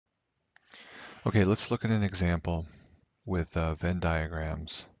Okay, let's look at an example with Venn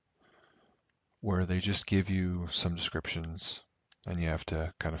diagrams where they just give you some descriptions and you have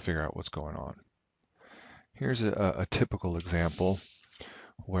to kind of figure out what's going on. Here's a typical example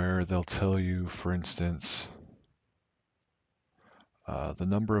where they'll tell you, for instance, the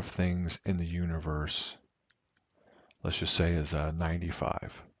number of things in the universe, let's just say, is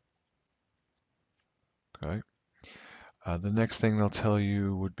 95. Okay. The next thing they'll tell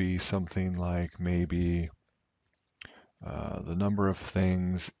you would be something like maybe the number of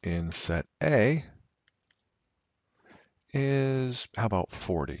things in set A is, how about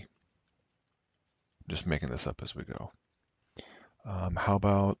 40? Just making this up as we go. How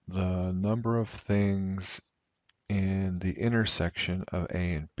about the number of things in the intersection of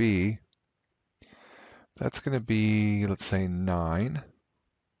A and B? That's going to be, let's say, 9.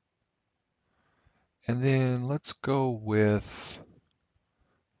 And then let's go with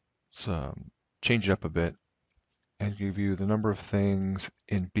some, change it up a bit and give you the number of things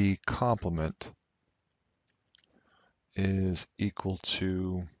in B complement is equal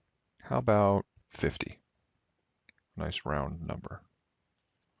to, how about 50? Nice round number.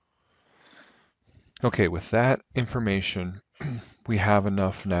 Okay, with that information, we have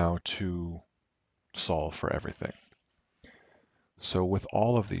enough now to solve for everything. So with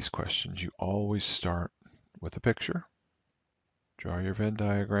all of these questions, you always start with a picture. Draw your Venn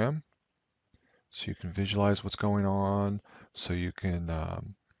diagram so you can visualize what's going on, so you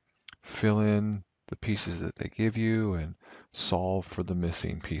can fill in the pieces that they give you and solve for the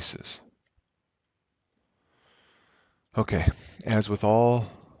missing pieces. Okay, as with all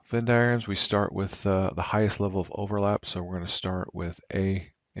Venn diagrams, we start with the highest level of overlap. So we're going to start with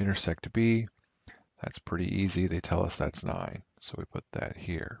A intersect B. That's pretty easy. They tell us that's 9. So we put that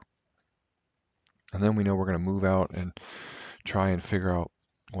here. And then we know we're going to move out and try and figure out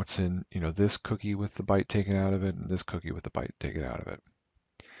what's in, this cookie with the bite taken out of it and this cookie with the bite taken out of it.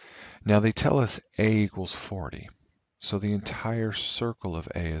 Now they tell us A equals 40. So the entire circle of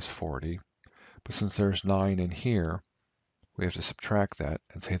A is 40. But since there's 9 in here, we have to subtract that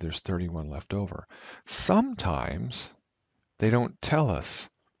and say there's 31 left over. Sometimes they don't tell us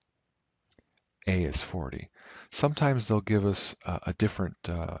A is 40. Sometimes they'll give us a different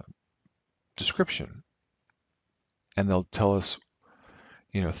description, and they'll tell us,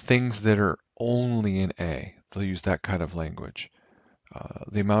 things that are only in A. They'll use that kind of language.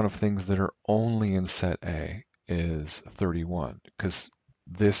 The amount of things that are only in set A is 31, because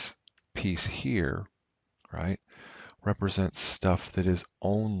this piece here, right, represents stuff that is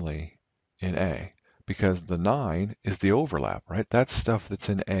only in A, because the 9 is the overlap, right? That's stuff that's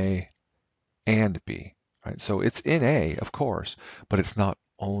in A and B, right? So it's in A, of course, but it's not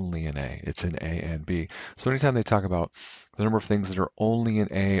only in A, it's in A and B. So anytime they talk about the number of things that are only in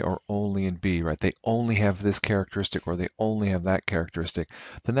A or only in B, right? They only have this characteristic or they only have that characteristic,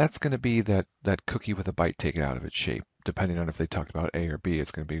 then that's going to be that cookie with a bite taken out of its shape. Depending on if they talked about A or B,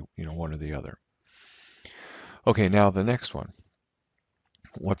 it's going to be, one or the other. Okay, now the next one.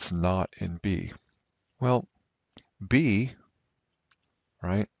 What's not in B? Well, B,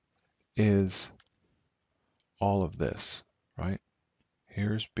 right, is all of this, right?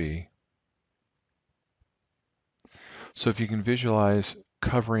 Here's B. So if you can visualize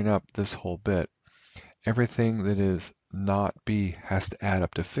covering up this whole bit, everything that is not B has to add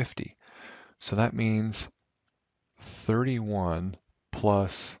up to 50. So that means 31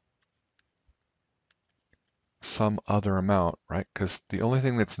 plus some other amount, right? Because the only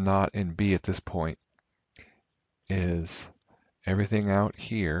thing that's not in B at this point is everything out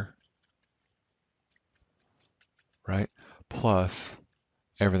here, right? Plus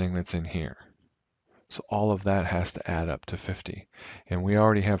everything that's in here. So all of that has to add up to 50. And we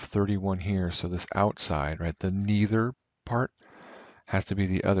already have 31 here, so this outside, right, the neither part has to be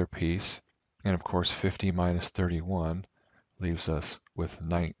the other piece. And of course, 50 minus 31 leaves us with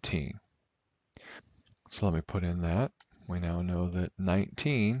 19. So let me put in that. We now know that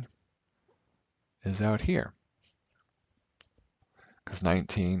 19 is out here, because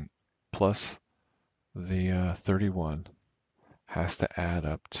 19 plus the 31 has to add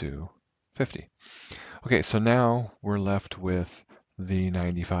up to 50. Okay, so now we're left with the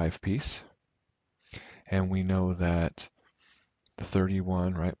 95 piece, and we know that the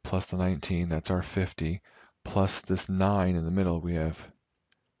 31, right, plus the 19, that's our 50, plus this 9 in the middle, we have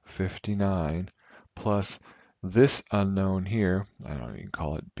 59, plus this unknown here, I don't know, you can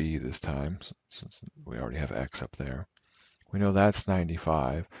call it B this time, since we already have X up there. We know that's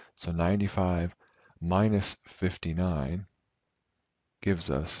 95, so 95 minus 59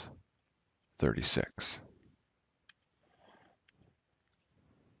 gives us 36.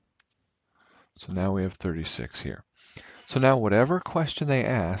 So now we have 36 here. So now whatever question they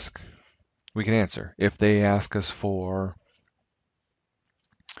ask, we can answer. If they ask us for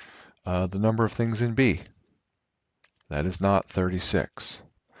the number of things in B, that is not 36.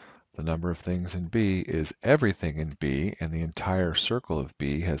 The number of things in B is everything in B, and the entire circle of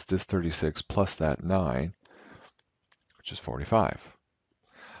B has this 36 plus that 9, which is 45.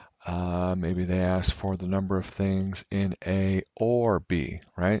 Maybe they ask for the number of things in A or B,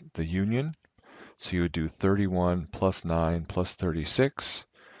 right? The union. So you would do 31 plus 9 plus 36.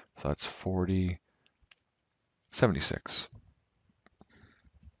 So that's 40, 76.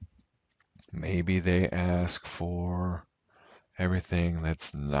 Maybe they ask for everything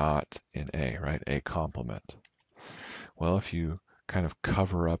that's not in A, right? A complement. Well, if you kind of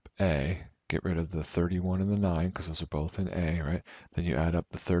cover up A, get rid of the 31 and the 9 because those are both in A, right? Then you add up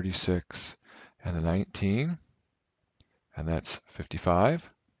the 36 and the 19, and that's 55.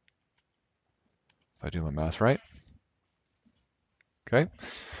 If I do my math right. Okay.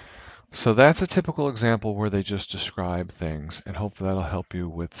 So that's a typical example where they just describe things, and hopefully that'll help you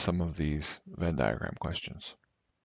with some of these Venn diagram questions.